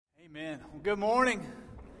Amen. Well, good morning.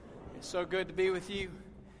 It's so good to be with you.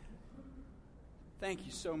 Thank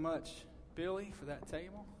you so much, Billy, for that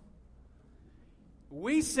table.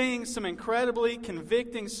 We sing some incredibly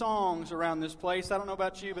convicting songs around this place. I don't know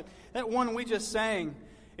about you, but that one we just sang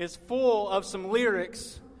is full of some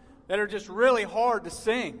lyrics that are just really hard to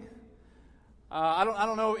sing. I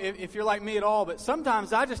don't know if you're like me at all, but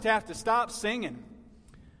sometimes I just have to stop singing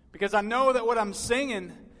because I know that what I'm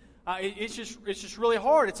singing, it's just really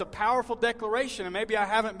hard. It's a powerful declaration, and maybe I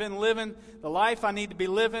haven't been living the life I need to be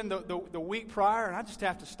living the week prior, and I just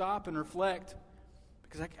have to stop and reflect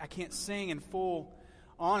because I can't sing in full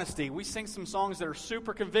honesty. We sing some songs that are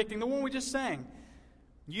super convicting. The one we just sang,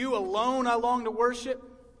 "You alone I long to worship.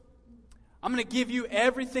 I'm going to give you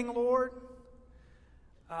everything, Lord.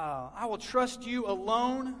 I will trust you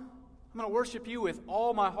alone. I'm going to worship you with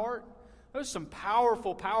all my heart." Those are some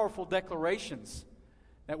powerful, powerful declarations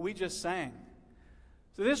that we just sang.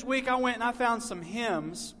 So this week I went and I found some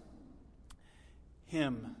hymns.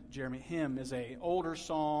 Hymn is a older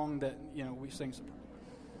song that, we sing some.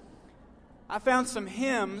 I found some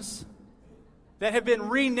hymns that have been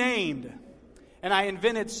renamed, and I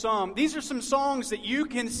invented some. These are some songs that you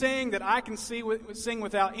can sing, that I can sing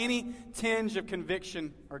without any tinge of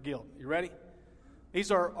conviction or guilt. You ready?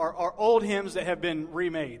 These are old hymns that have been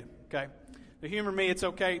remade. Okay, to humor me, it's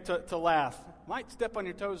okay to laugh. Might step on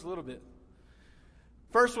your toes a little bit.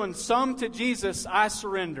 First one, "Some to Jesus I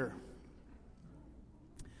surrender."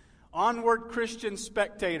 "Onward, Christian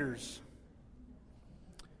spectators."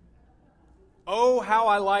 "Oh, how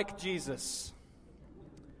I like Jesus,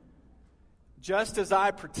 just as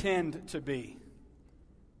I pretend to be."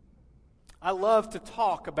 I love to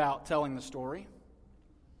talk about telling the story.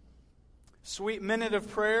 "Sweet minute of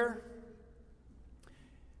prayer."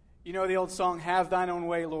 You know the old song, "Have thine own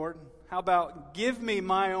way, Lord." How about "Give me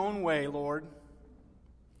my own way, Lord"?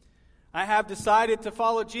 "I have decided to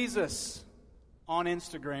follow Jesus" on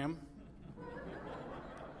Instagram.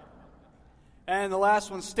 And the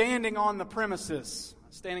last one, "Standing on the premises."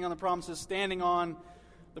 Standing on the promises, standing on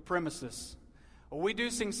the premises. Well, we do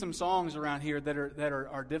sing some songs around here that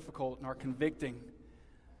are difficult and are convicting.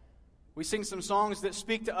 We sing some songs that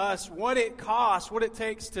speak to us what it costs, what it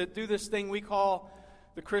takes to do this thing we call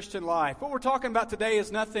the Christian life. What we're talking about today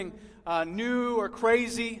is nothing new or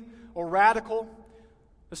crazy or radical.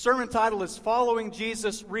 The sermon title is "Following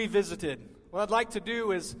Jesus Revisited." What I'd like to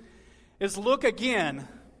do is look again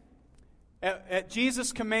at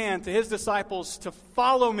Jesus' command to his disciples to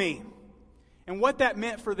follow me, and what that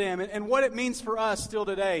meant for them, and what it means for us still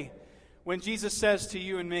today when Jesus says to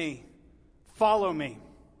you and me, "Follow me."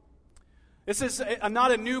 This is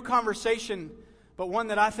not a new conversation, but one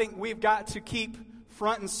that I think we've got to keep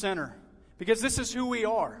front and center, because this is who we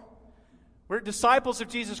are. We're disciples of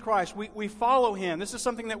Jesus Christ. We follow him. This is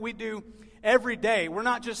something that we do every day. We're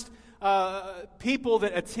not just people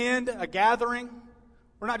that attend a gathering.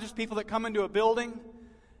 We're not just people that come into a building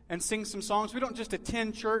and sing some songs. We don't just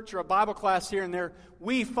attend church or a Bible class here and there.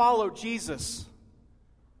 We follow Jesus.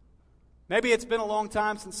 Maybe it's been a long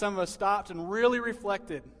time since some of us stopped and really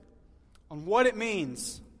reflected on what it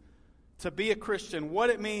means to be a Christian, what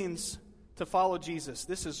it means to follow Jesus.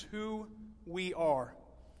 This is who we are.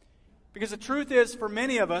 Because the truth is, for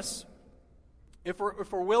many of us, if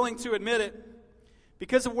we're willing to admit it,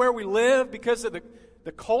 because of where we live, because of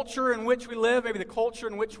the culture in which we live, maybe the culture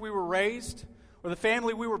in which we were raised, or the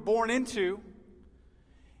family we were born into,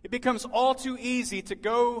 it becomes all too easy to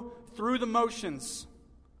go through the motions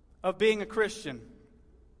of being a Christian.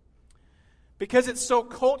 Because it's so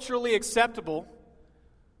culturally acceptable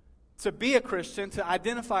to be a Christian, to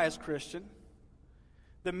identify as Christian,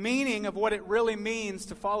 the meaning of what it really means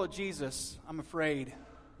to follow Jesus, I'm afraid,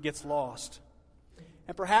 gets lost.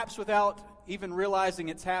 And perhaps without even realizing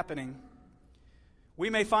it's happening, we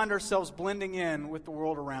may find ourselves blending in with the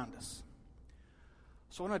world around us.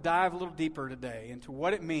 So I want to dive a little deeper today into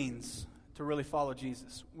what it means to really follow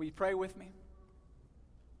Jesus. Will you pray with me?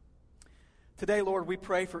 Today, Lord, we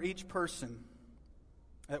pray for each person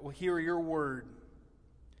that will hear your word.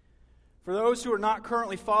 For those who are not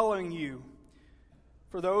currently following you,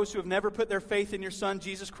 for those who have never put their faith in your Son,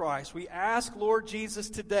 Jesus Christ, we ask, Lord Jesus,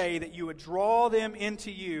 today that you would draw them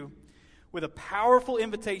into you with a powerful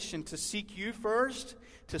invitation to seek you first,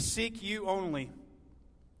 to seek you only.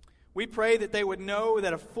 We pray that they would know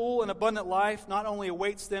that a full and abundant life not only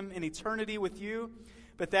awaits them in eternity with you,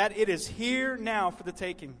 but that it is here now for the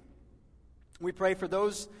taking. We pray for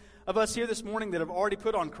those of us here this morning that have already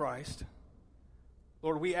put on Christ.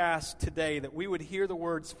 Lord, we ask today that we would hear the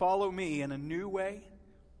words, "Follow me," in a new way,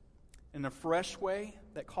 in a fresh way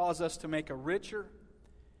that cause us to make a richer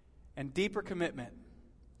and deeper commitment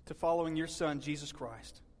to following your Son, Jesus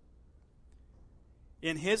Christ.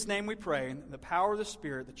 In His name we pray, in the power of the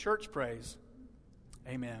Spirit, the church prays,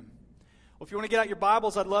 amen. Well, if you want to get out your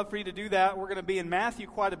Bibles, I'd love for you to do that. We're going to be in Matthew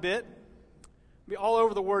quite a bit. We'll be all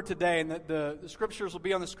over the Word today, and the scriptures will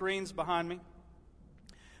be on the screens behind me.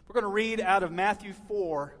 We're going to read out of Matthew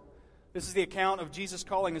 4. This is the account of Jesus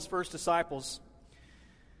calling His first disciples.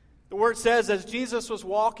 The Word says, as Jesus was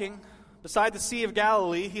walking beside the Sea of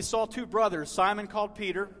Galilee, He saw two brothers, Simon called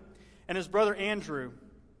Peter, and his brother Andrew. And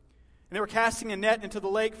they were casting a net into the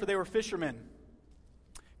lake, for they were fishermen.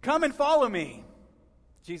 Come and follow me,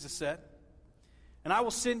 Jesus said, and I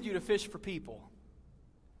will send you to fish for people.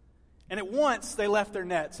 And at once they left their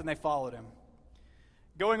nets and they followed Him.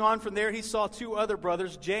 Going on from there, He saw two other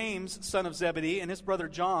brothers, James, son of Zebedee, and his brother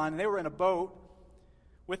John. And they were in a boat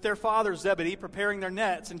with their father Zebedee, preparing their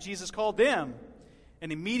nets. And Jesus called them.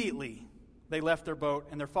 And immediately they left their boat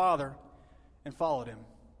and their father and followed Him.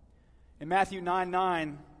 In Matthew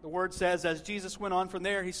 9:9, the Word says, as Jesus went on from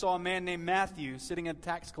there, He saw a man named Matthew sitting at a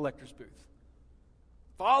tax collector's booth.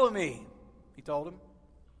 Follow me, He told him.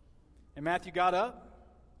 And Matthew got up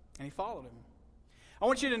and he followed Him. I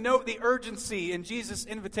want you to note the urgency in Jesus'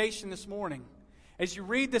 invitation this morning. As you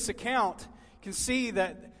read this account, you can see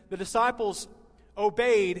that the disciples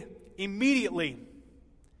obeyed immediately.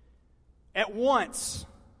 At once,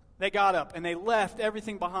 they got up and they left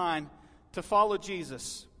everything behind to follow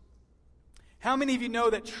Jesus. How many of you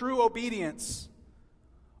know that true obedience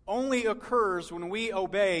only occurs when we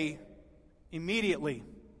obey immediately?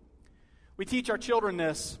 We teach our children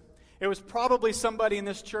this. It was probably somebody in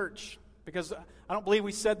this church, because I don't believe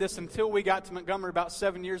we said this until we got to Montgomery about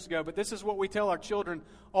 7 years ago, but this is what we tell our children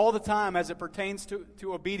all the time as it pertains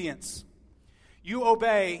to obedience. You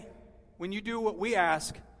obey when you do what we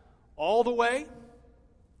ask all the way,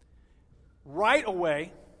 right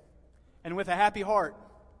away, and with a happy heart.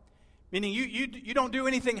 Meaning you don't do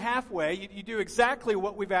anything halfway. You do exactly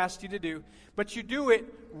what we've asked you to do, but you do it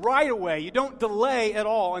right away. You don't delay at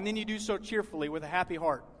all, and then you do so cheerfully with a happy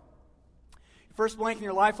heart. First blank in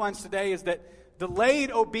your lifelines today is that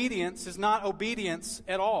delayed obedience is not obedience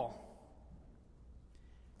at all.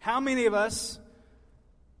 How many of us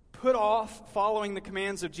put off following the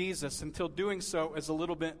commands of Jesus until doing so is a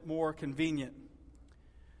little bit more convenient?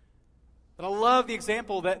 But I love the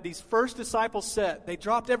example that these first disciples set. They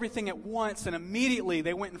dropped everything at once and immediately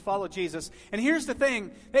they went and followed Jesus. And here's the thing,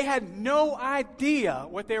 they had no idea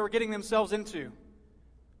what they were getting themselves into.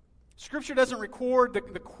 Scripture doesn't record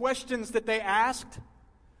the questions that they asked.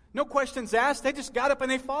 No questions asked. They just got up and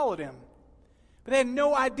they followed Him. But they had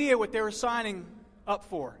no idea what they were signing up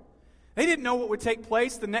for. They didn't know what would take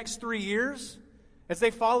place the next 3 years as they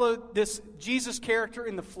followed this Jesus character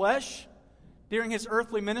in the flesh during His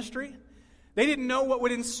earthly ministry. They didn't know what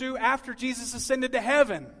would ensue after Jesus ascended to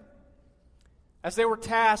heaven as they were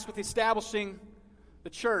tasked with establishing the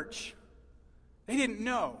church. They didn't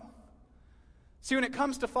know. See, when it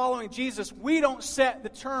comes to following Jesus, we don't set the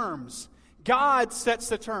terms. God sets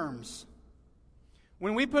the terms.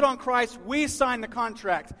 When we put on Christ, we sign the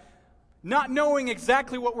contract, not knowing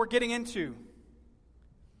exactly what we're getting into.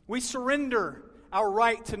 We surrender our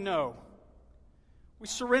right to know. We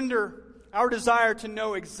surrender our desire to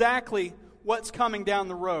know exactly what's coming down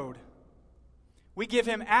the road. We give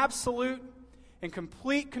Him absolute and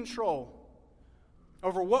complete control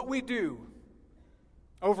over what we do,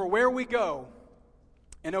 over where we go,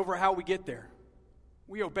 and over how we get there.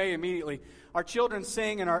 We obey immediately. Our children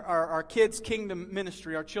sing in our kids' kingdom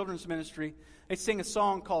ministry, our children's ministry, they sing a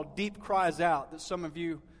song called Deep Cries Out that some of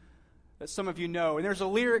you know. And there's a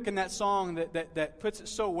lyric in that song that puts it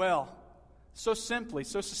so well, so simply,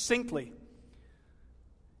 so succinctly.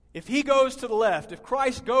 If He goes to the left, if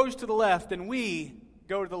Christ goes to the left, then we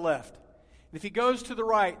go to the left. And if He goes to the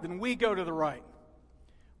right, then we go to the right.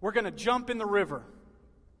 We're going to jump in the river.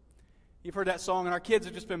 You've heard that song, and our kids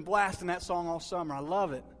have just been blasting that song all summer. I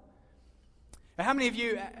love it. Now, how many of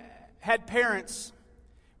you had parents,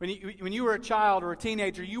 when you were a child or a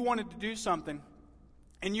teenager, you wanted to do something,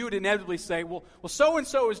 and you would inevitably say, well,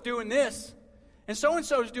 so-and-so is doing this, and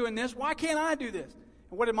so-and-so is doing this. Why can't I do this?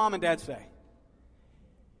 And what did mom and dad say?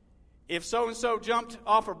 If so-and-so jumped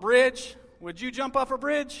off a bridge, would you jump off a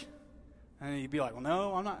bridge? And you'd be like, well,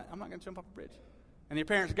 no, I'm not going to jump off a bridge. And your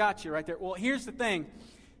parents got you right there. Well, here's the thing.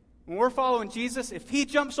 When we're following Jesus, if He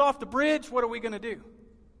jumps off the bridge, what are we going to do?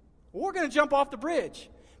 Well, we're going to jump off the bridge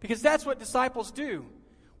because that's what disciples do.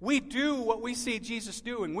 We do what we see Jesus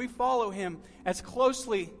doing. We follow Him as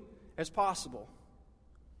closely as possible.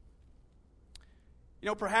 You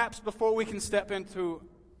know, perhaps before we can step into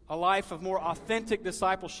a life of more authentic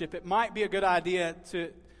discipleship, it might be a good idea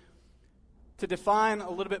to to define a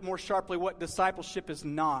little bit more sharply what discipleship is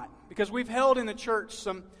not. Because we've held in the church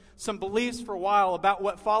some beliefs for a while about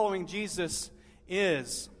what following Jesus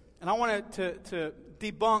is. And I wanted to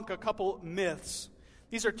debunk a couple myths.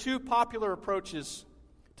 These are two popular approaches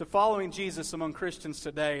to following Jesus among Christians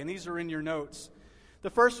today, and these are in your notes.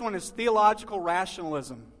 The first one is theological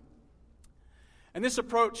rationalism. And this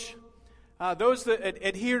approach, those that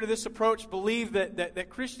adhere to this approach believe that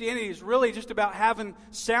Christianity is really just about having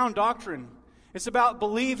sound doctrine. It's about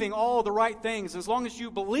believing all the right things. As long as you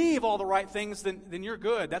believe all the right things, then you're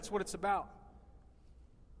good. That's what it's about.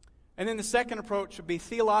 And then the second approach would be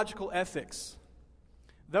theological ethics.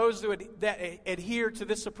 Those that adhere to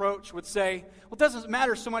this approach would say, well, it doesn't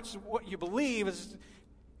matter so much what you believe.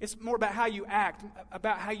 It's more about how you act,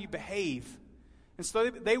 about how you behave. And so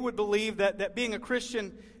they would believe that being a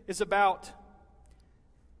Christian is about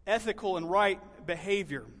ethical and right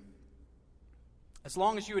behavior. As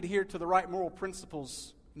long as you adhere to the right moral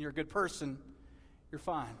principles and you're a good person, you're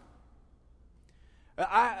fine.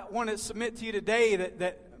 I want to submit to you today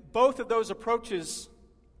that both of those approaches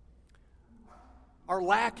are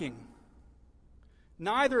lacking.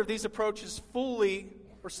 Neither of these approaches fully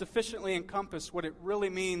or sufficiently encompass what it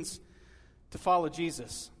really means to follow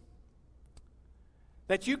Jesus.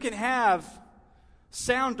 That you can have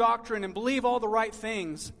sound doctrine and believe all the right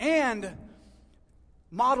things and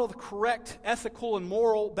model the correct ethical and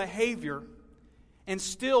moral behavior and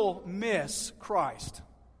still miss Christ.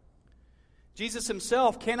 Jesus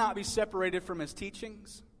himself cannot be separated from his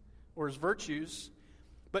teachings or his virtues,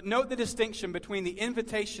 but note the distinction between the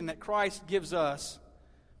invitation that Christ gives us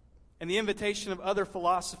and the invitation of other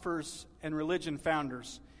philosophers and religion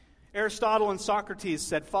founders. Aristotle and Socrates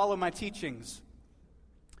said, "Follow my teachings."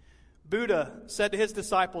 Buddha said to his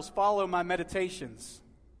disciples, "Follow my meditations."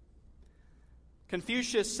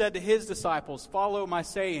 Confucius said to his disciples, "Follow my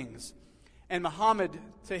sayings." And Muhammad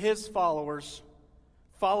to his followers,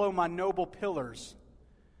 "Follow my noble pillars."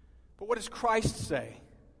 But what does Christ say?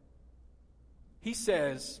 He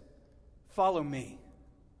says, "Follow me."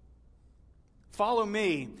 Follow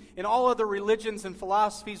me. In all other religions and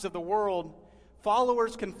philosophies of the world,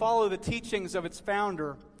 followers can follow the teachings of its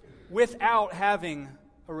founder without having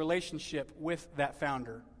a relationship with that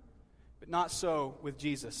founder. But not so with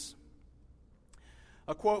Jesus.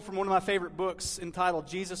 A quote from one of my favorite books entitled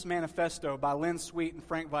Jesus Manifesto by Lynn Sweet and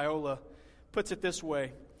Frank Viola puts it this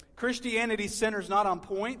way: Christianity centers not on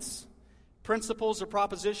points, principles, or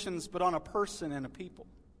propositions, but on a person and a people.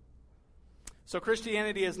 So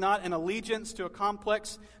Christianity is not an allegiance to a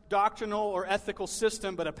complex doctrinal or ethical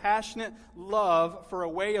system, but a passionate love for a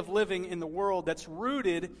way of living in the world that's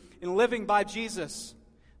rooted in living by Jesus,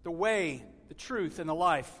 the way, the truth, and the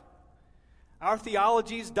life. Our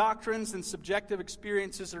theologies, doctrines, and subjective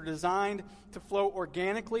experiences are designed to flow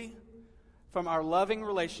organically from our loving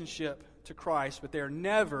relationship to Christ, but they are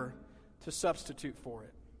never to substitute for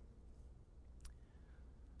it.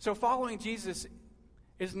 So following Jesus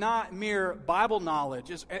is not mere Bible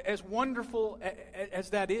knowledge, as wonderful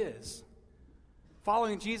as that is.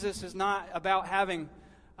 Following Jesus is not about having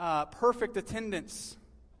perfect attendance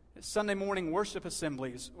at Sunday morning worship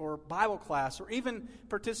assemblies or Bible class or even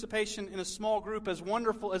participation in a small group, as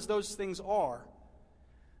wonderful as those things are.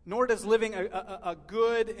 Nor does living a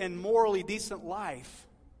good and morally decent life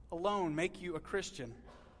alone make you a Christian.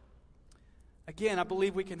 Again, I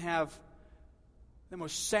believe we can have the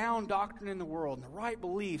most sound doctrine in the world, and the right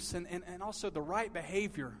beliefs, and also the right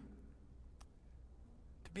behavior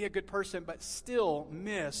to be a good person, but still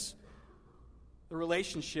miss the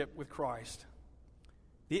relationship with Christ.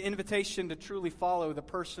 The invitation to truly follow the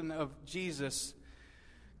person of Jesus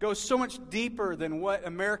goes so much deeper than what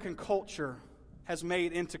American culture has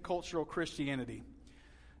made into cultural Christianity.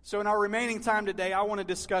 So in our remaining time today, I want to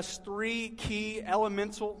discuss three key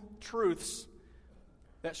elemental truths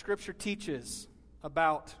that Scripture teaches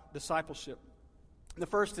about discipleship. The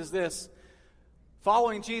first is this: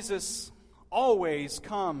 following Jesus always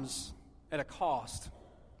comes at a cost.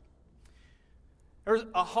 There's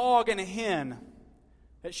a hog and a hen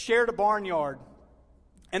that shared a barnyard,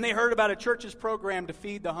 and they heard about a church's program to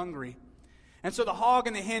feed the hungry. And so the hog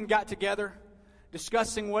and the hen got together,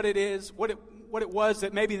 discussing what it was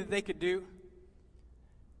that maybe that they could do.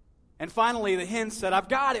 And finally the hen said, "I've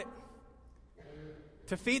got it.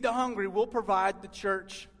 To feed the hungry, we'll provide the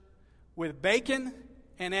church with bacon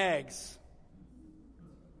and eggs."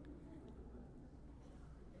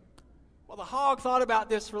 Well, the hog thought about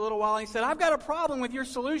this for a little while, and he said, "I've got a problem with your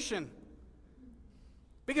solution.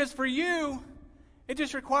 Because for you, it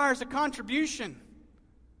just requires a contribution.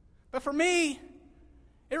 But for me,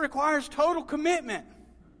 it requires total commitment."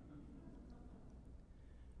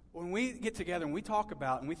 when we get together and we talk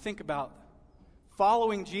about and we think about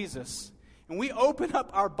following Jesus, and we open up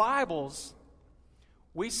our Bibles,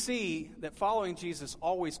 we see that following Jesus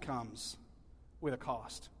always comes with a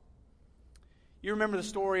cost. You remember the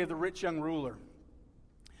story of the rich young ruler.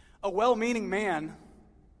 A well-meaning man,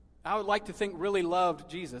 I would like to think really loved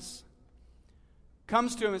Jesus,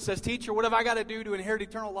 comes to him and says, "Teacher, what have I got to do to inherit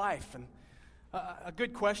eternal life?" And a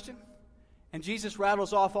good question. And Jesus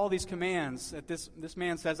rattles off all these commands that this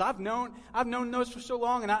man says, I've known those for so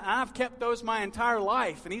long, and I've kept those my entire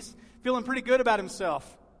life. And he's feeling pretty good about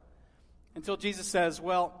himself. Until Jesus says,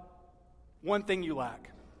 well, one thing you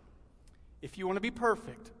lack. If you want to be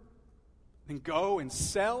perfect, then go and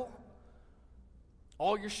sell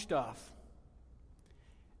all your stuff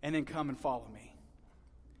and then come and follow me.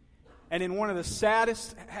 And in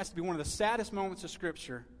has to be one of the saddest moments of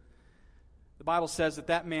Scripture, the Bible says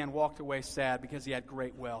that man walked away sad because he had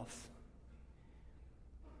great wealth.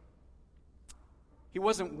 He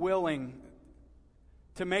wasn't willing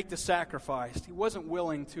to make the sacrifice. He wasn't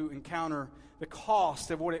willing to encounter the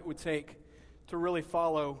cost of what it would take to really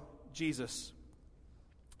follow Jesus.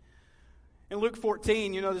 In Luke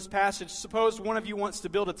 14, you know this passage, suppose one of you wants to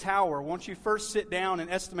build a tower. Won't you first sit down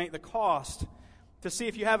and estimate the cost to see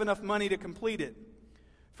if you have enough money to complete it?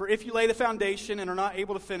 For if you lay the foundation and are not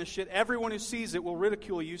able to finish it, everyone who sees it will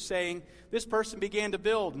ridicule you, saying, this person began to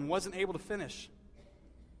build and wasn't able to finish.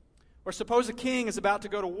 Or suppose a king is about to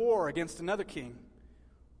go to war against another king.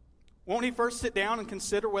 Won't he first sit down and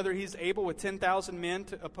consider whether he's able with 10,000 men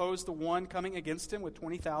to oppose the one coming against him with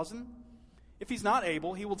 20,000? If he's not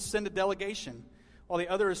able, he will send a delegation, while the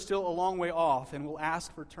other is still a long way off, and will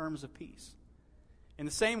ask for terms of peace. In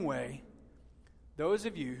the same way, those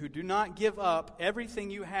of you who do not give up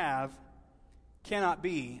everything you have cannot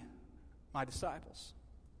be my disciples.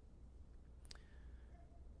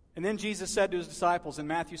 And then Jesus said to his disciples in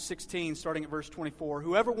Matthew 16, starting at verse 24,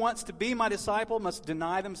 whoever wants to be my disciple must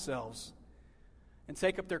deny themselves and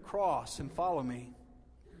take up their cross and follow me.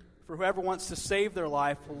 For whoever wants to save their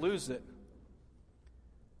life will lose it.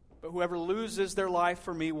 But whoever loses their life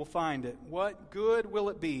for me will find it. What good will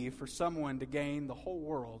it be for someone to gain the whole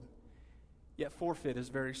world, yet forfeit his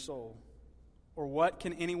very soul? Or what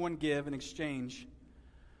can anyone give in exchange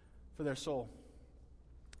for their soul?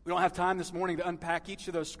 We don't have time this morning to unpack each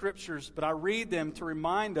of those scriptures, but I read them to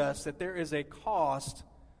remind us that there is a cost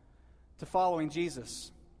to following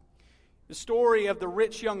Jesus. The story of the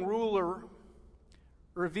rich young ruler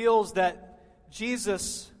reveals that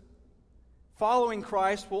Jesus, following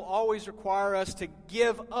Christ, will always require us to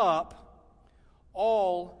give up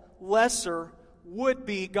all lesser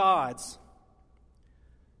would-be gods.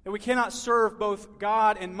 That we cannot serve both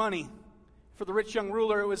God and money. For the rich young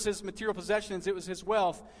ruler, it was his material possessions, it was his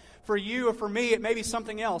wealth. For you or for me, it may be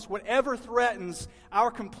something else. Whatever threatens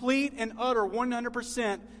our complete and utter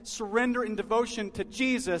 100% surrender and devotion to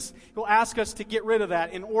Jesus, he'll ask us to get rid of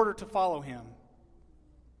that in order to follow him.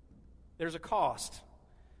 There's a cost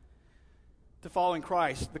to following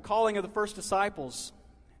Christ. The calling of the first disciples,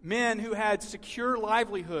 men who had secure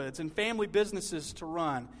livelihoods and family businesses to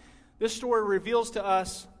run. This story reveals to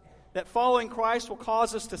us that following Christ will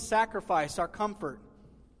cause us to sacrifice our comfort,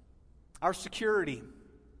 our security,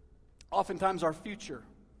 oftentimes our future,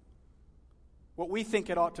 what we think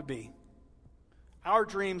it ought to be. Our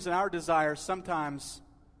dreams and our desires sometimes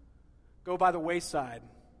go by the wayside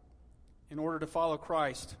in order to follow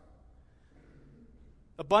Christ.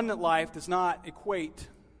 Abundant life does not equate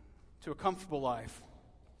to a comfortable life.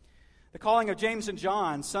 The calling of James and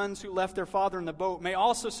John, sons who left their father in the boat, may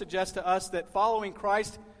also suggest to us that following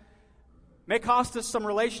Christ may cost us some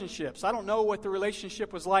relationships. I don't know what the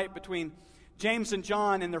relationship was like between James and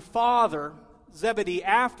John and their father, Zebedee,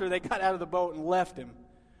 after they got out of the boat and left him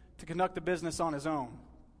to conduct the business on his own.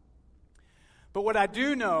 But what I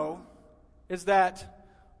do know is that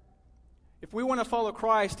if we want to follow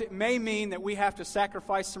Christ, it may mean that we have to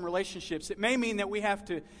sacrifice some relationships. It may mean that we have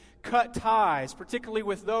to cut ties, particularly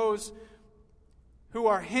with those who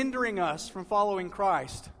are hindering us from following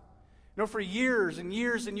Christ. You know, for years and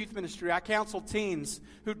years in youth ministry, I counseled teens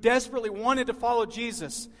who desperately wanted to follow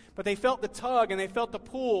Jesus, but they felt the tug and they felt the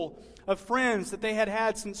pull of friends that they had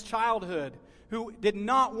had since childhood who did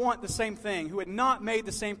not want the same thing, who had not made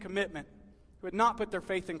the same commitment, who had not put their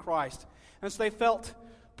faith in Christ. And so they felt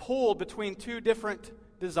pulled between two different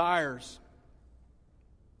desires.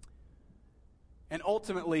 And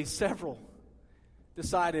ultimately, several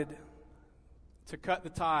decided to cut the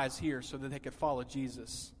ties here so that they could follow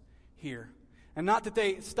Jesus here. And not that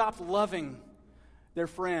they stopped loving their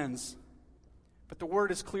friends, but the word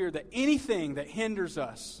is clear that anything that hinders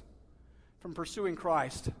us from pursuing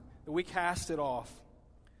Christ, that we cast it off.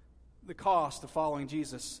 the cost of following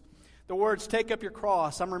Jesus. The words, "take up your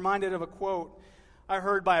cross," I'm reminded of a quote I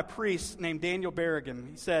heard by a priest named Daniel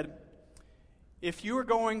Berrigan. He said, "If you are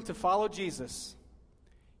going to follow Jesus,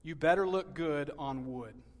 you better look good on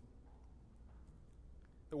wood."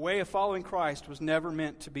 The way of following Christ was never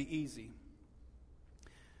meant to be easy.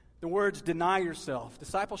 The words, "deny yourself."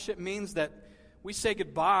 Discipleship means that we say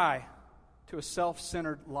goodbye to a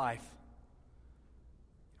self-centered life.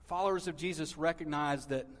 Followers of Jesus recognize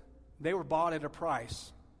that they were bought at a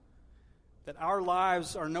price, that our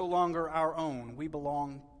lives are no longer our own. We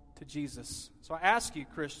belong to Jesus. So I ask you,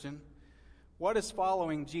 Christian, what does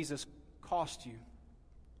following Jesus cost you?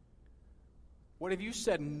 What have you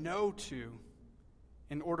said no to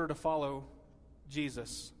in order to follow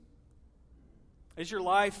Jesus? Is your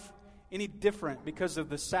life any different because of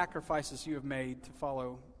the sacrifices you have made to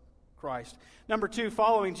follow Christ? Number 2,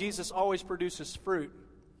 following Jesus always produces fruit.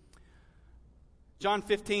 John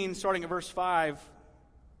 15, starting at verse 5,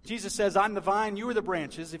 Jesus says, "I'm the vine, you are the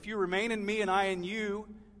branches. If you remain in me and I in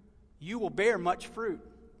you, you will bear much fruit.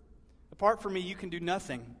 Apart from me, you can do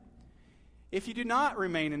nothing. If you do not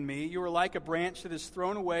remain in me, you are like a branch that is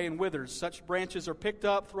thrown away and withers. Such branches are picked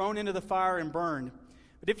up, thrown into the fire, and burned.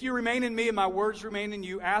 But if you remain in me and my words remain in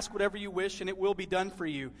you, ask whatever you wish, and it will be done for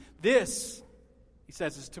you. This," he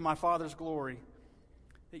says, "is to my Father's glory,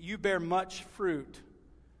 that you bear much fruit,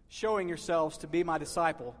 showing yourselves to be my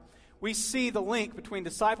disciple." We see the link between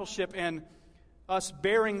discipleship and us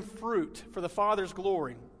bearing fruit for the Father's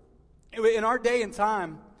glory. In our day and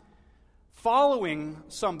time, following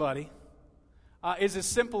somebody is as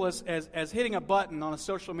simple as hitting a button on a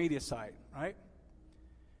social media site, right?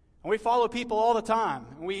 And we follow people all the time.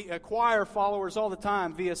 And we acquire followers all the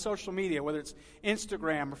time via social media, whether it's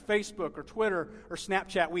Instagram or Facebook or Twitter or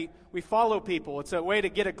Snapchat. We follow people. It's a way to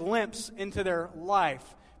get a glimpse into their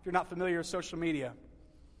life, if you're not familiar with social media.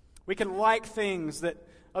 We can like things that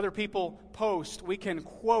other people post. We can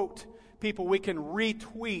quote people. We can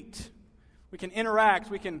retweet. We can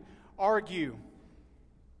interact. We can argue.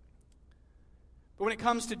 But when it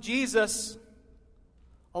comes to Jesus,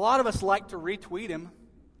 a lot of us like to retweet him.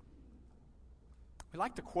 We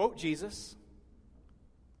like to quote Jesus.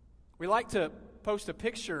 We like to post a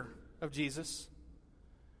picture of Jesus.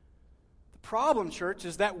 The problem, church,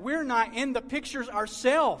 is that we're not in the pictures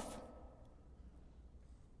ourselves.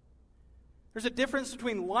 There's a difference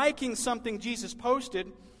between liking something Jesus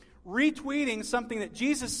posted, retweeting something that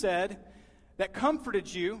Jesus said that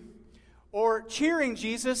comforted you, or cheering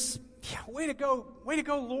Jesus, "Yeah, way to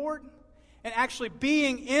go, Lord," and actually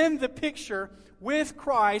being in the picture with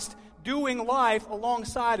Christ, doing life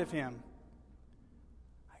alongside of him.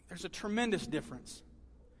 There's a tremendous difference.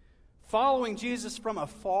 Following Jesus from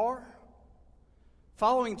afar,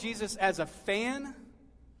 following Jesus as a fan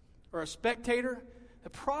or a spectator, the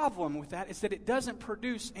problem with that is that it doesn't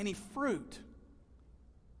produce any fruit.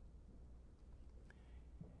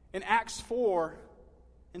 In Acts 4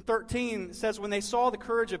 and 13, it says, "When they saw the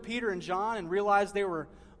courage of Peter and John and realized they were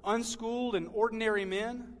unschooled and ordinary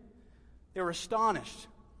men, they were astonished."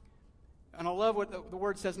 And I love what the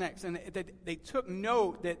word says next. And they took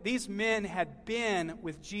note that these men had been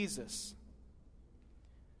with Jesus.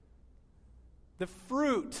 The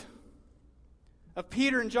fruit of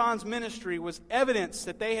Peter and John's ministry was evidence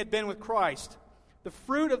that they had been with Christ. The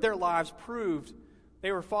fruit of their lives proved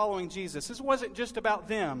they were following Jesus. This wasn't just about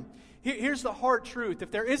them. Here's the hard truth. If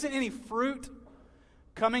there isn't any fruit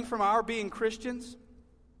coming from our being Christians,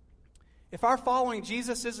 if our following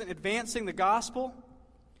Jesus isn't advancing the gospel,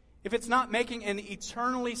 if it's not making an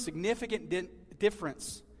eternally significant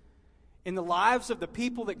difference in the lives of the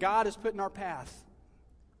people that God has put in our path,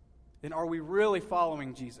 then are we really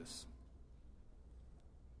following Jesus?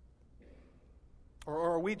 Or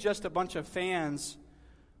are we just a bunch of fans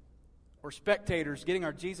or spectators getting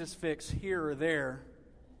our Jesus fix here or there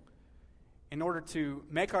in order to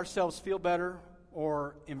make ourselves feel better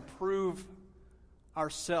or improve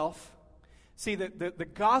ourselves? See, the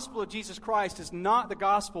gospel of Jesus Christ is not the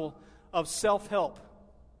gospel of self-help.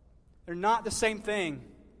 They're not the same thing.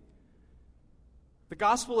 The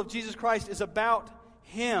gospel of Jesus Christ is about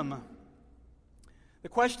him. The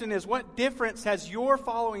question is, what difference has your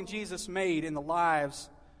following Jesus made in the lives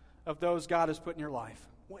of those God has put in your life?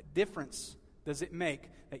 What difference does it make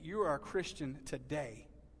that you are a Christian today?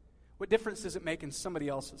 What difference does it make in somebody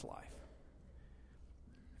else's life?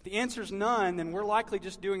 If the answer is none, then we're likely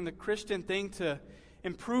just doing the Christian thing to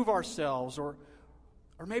improve ourselves, or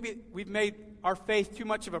maybe we've made our faith too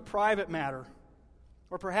much of a private matter.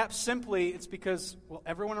 Or perhaps simply it's because, well,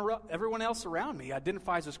 everyone else around me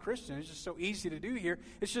identifies as Christian. It's just so easy to do here.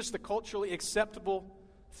 It's just the culturally acceptable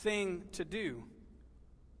thing to do.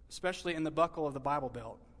 especially in the buckle of the Bible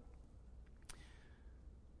Belt.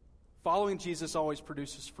 Following Jesus always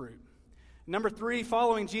produces fruit. Number 3,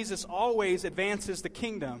 following Jesus always advances the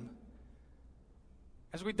kingdom.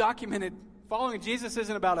 As we documented, following Jesus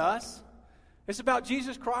isn't about us. It's about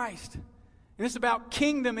Jesus Christ. And it's about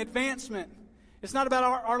kingdom advancement. It's not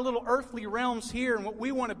about our little earthly realms here and what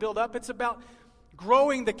we want to build up. It's about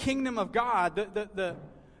growing the kingdom of God,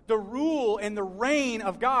 the rule and the reign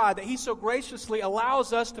of God that He so graciously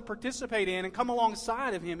allows us to participate in and come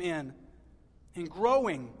alongside of Him in. And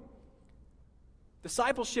growing.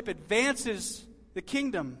 Discipleship advances the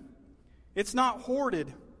kingdom. It's not hoarded.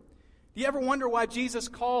 Do you ever wonder why Jesus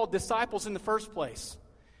called disciples in the first place?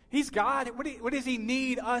 He's God. What does He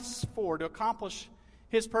need us for to accomplish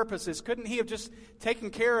His purposes? Couldn't He have just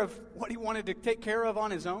taken care of what He wanted to take care of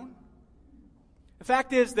on His own? The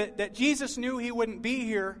fact is that Jesus knew He wouldn't be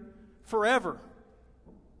here forever.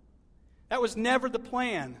 That was never the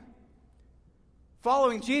plan.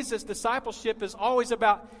 Following Jesus, discipleship is always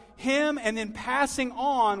about Him and then passing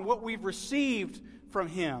on what we've received from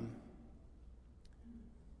Him.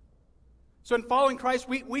 So in following Christ,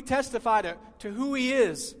 we testify to who He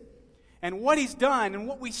is and what He's done and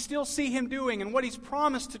what we still see Him doing and what He's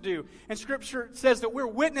promised to do. And Scripture says that we're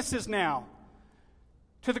witnesses now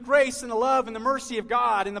to the grace and the love and the mercy of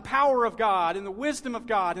God and the power of God and the wisdom of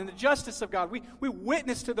God and the justice of God. We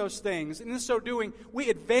witness to those things. And in so doing,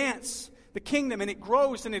 we advance the kingdom, and it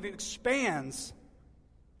grows and it expands.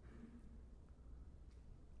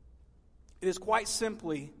 It is quite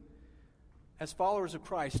simply, as followers of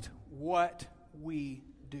Christ, what we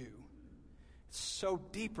do. It's so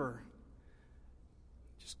deeper.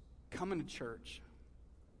 Just coming to church.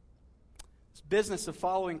 This business of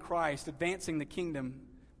following Christ, advancing the kingdom,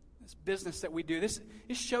 this business that we do, this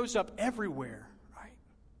shows up everywhere.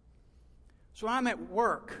 So when I'm at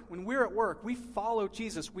work, when we're at work, we follow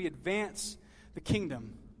Jesus. We advance the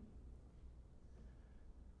kingdom.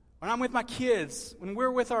 When I'm with my kids, when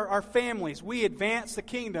we're with our families, we advance the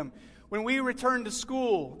kingdom. When we return to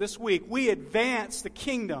school this week, we advance the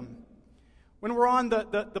kingdom. When we're on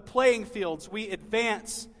the playing fields, we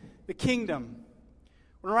advance the kingdom.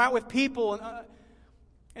 When we're out with people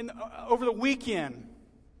and over the weekend,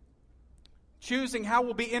 choosing how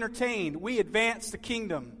we'll be entertained, we advance the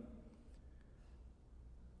kingdom.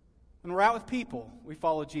 When we're out with people, we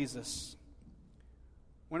follow Jesus.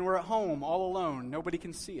 When we're at home, all alone, nobody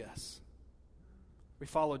can see us, we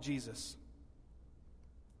follow Jesus.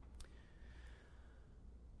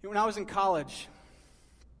 When I was in college,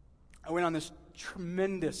 I went on this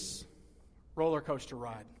tremendous roller coaster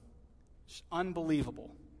ride. It's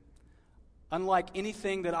unbelievable. Unlike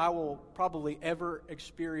anything that I will probably ever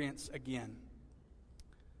experience again.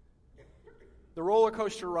 The roller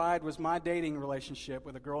coaster ride was my dating relationship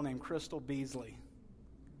with a girl named Crystal Beasley,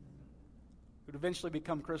 who would eventually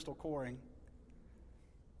become Crystal Coring.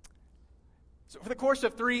 So for the course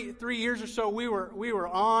of three years or so, we were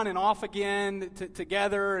on and off again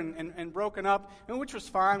together and broken up, and which was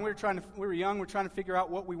fine. We were young. We were trying to figure out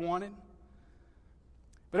what we wanted.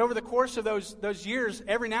 But over the course of those years,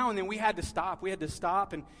 every now and then we had to stop. We had to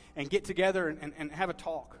stop and get together and have a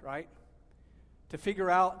talk, right? To figure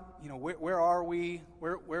out, where are we?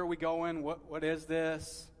 Where are we going? What is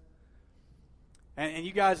this? And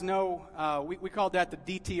you guys know, we called that the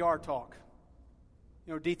DTR talk.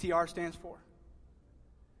 You know what DTR stands for?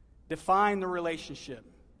 Define the relationship.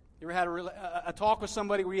 You ever had a talk with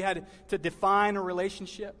somebody where you had to define a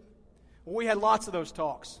relationship? Well, we had lots of those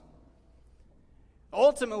talks.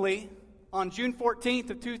 Ultimately, on June 14th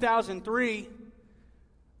of 2003,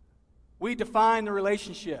 we defined the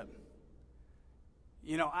relationship.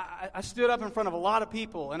 I stood up in front of a lot of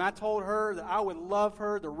people, and I told her that I would love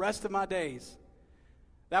her the rest of my days.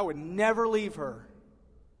 That I would never leave her.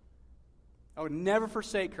 I would never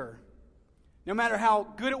forsake her. No matter how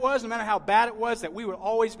good it was, no matter how bad it was, that we would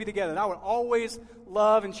always be together. That I would always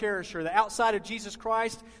love and cherish her. That outside of Jesus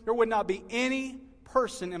Christ, there would not be any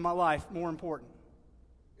person in my life more important.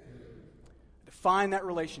 Define that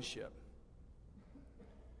relationship.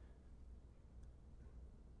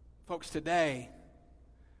 Folks, today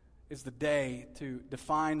is the day to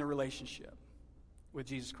define the relationship with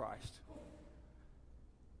Jesus Christ.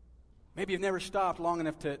 Maybe you've never stopped long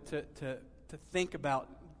enough to think about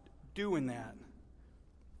doing that.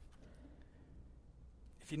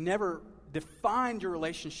 If you never defined your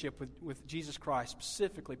relationship with Jesus Christ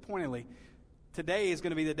specifically, pointedly, today is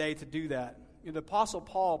going to be the day to do that. The Apostle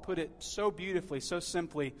Paul put it so beautifully, so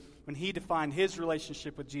simply, when he defined his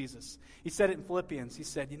relationship with Jesus. He said it in Philippians. He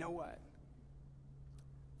said, you know what?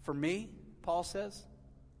 For me, Paul says,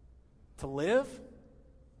 to live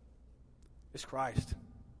is Christ.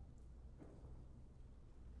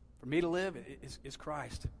 For me to live is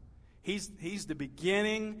Christ. He's the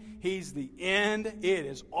beginning. He's the end. It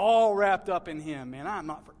is all wrapped up in Him. Man, I'm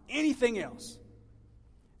not for anything else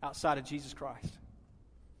outside of Jesus Christ.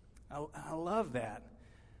 I love that.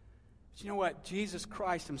 But you know what? Jesus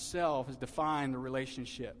Christ Himself has defined the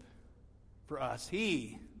relationship for us.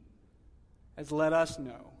 He has let us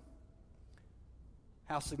know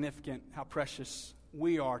how significant, how precious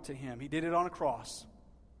we are to Him. He did it on a cross.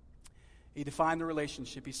 He defined the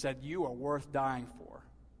relationship. He said, you are worth dying for.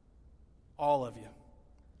 All of you.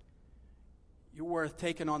 You're worth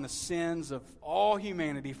taking on the sins of all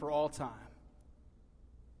humanity for all time.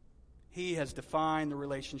 He has defined the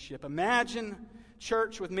relationship. Imagine,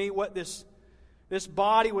 church, with me, what this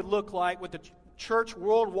body would look like, what the church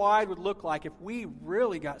worldwide would look like if we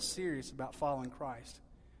really got serious about following Christ.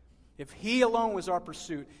 If He alone was our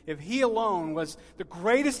pursuit, if He alone was the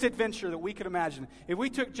greatest adventure that we could imagine, if we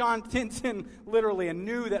took John 10:10 literally and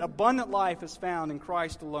knew that abundant life is found in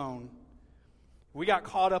Christ alone, we got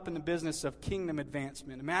caught up in the business of kingdom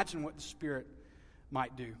advancement. Imagine what the Spirit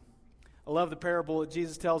might do. I love the parable that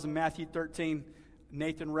Jesus tells in Matthew 13.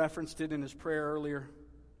 Nathan referenced it in his prayer earlier.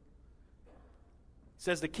 It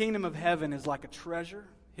says, the kingdom of heaven is like a treasure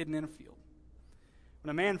hidden in a field. When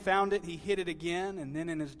a man found it, he hid it again, and then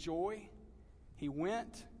in his joy, he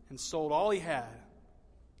went and sold all he had,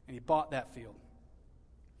 and he bought that field.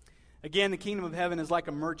 Again, the kingdom of heaven is like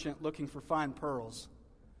a merchant looking for fine pearls.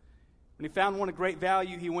 When he found one of great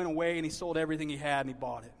value, he went away and he sold everything he had and he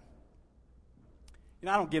bought it. You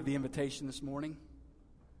know, I don't give the invitation this morning.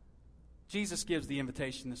 Jesus gives the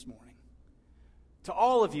invitation this morning. To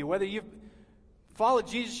all of you, whether you've followed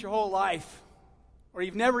Jesus your whole life or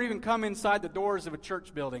you've never even come inside the doors of a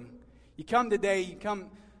church building, you come today, you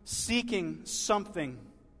come seeking something.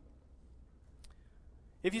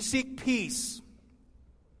 If you seek peace,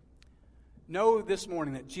 know this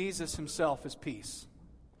morning that Jesus Himself is peace.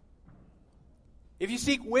 If you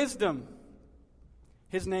seek wisdom,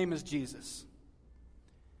 His name is Jesus.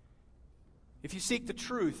 If you seek the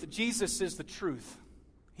truth, Jesus is the truth.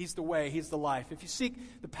 He's the way, He's the life. If you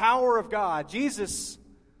seek the power of God, Jesus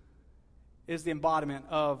is the embodiment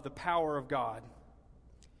of the power of God.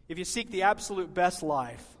 If you seek the absolute best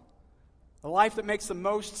life, a life that makes the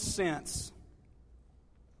most sense,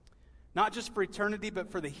 not just for eternity,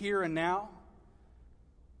 but for the here and now,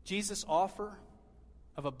 Jesus' offer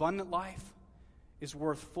of abundant life is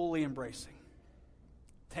worth fully embracing.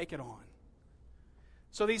 Take it on.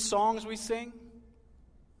 So these songs we sing,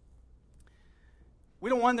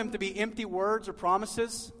 we don't want them to be empty words or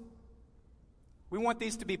promises. We want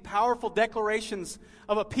these to be powerful declarations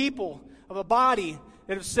of a people, of a body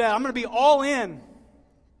that have said, I'm going to be all in.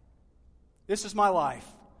 This is my life.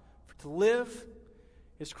 For to live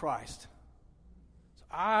is Christ. So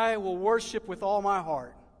I will worship with all my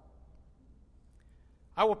heart.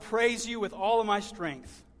 I will praise you with all of my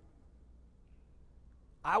strength.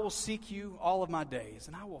 I will seek you all of my days,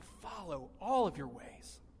 and I will follow all of your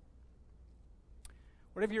ways.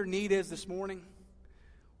 Whatever your need is this morning,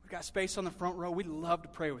 we've got space on the front row. We'd love to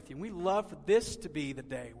pray with you. And we'd love for this to be the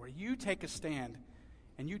day where you take a stand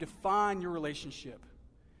and you define your relationship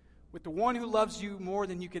with the one who loves you more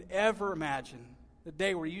than you could ever imagine. The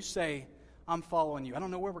day where you say, I'm following you. I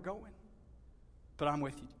don't know where we're going, but I'm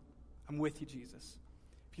with you. I'm with you, Jesus.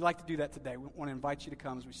 If you'd like to do that today, we want to invite you to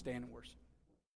come as we stand and worship.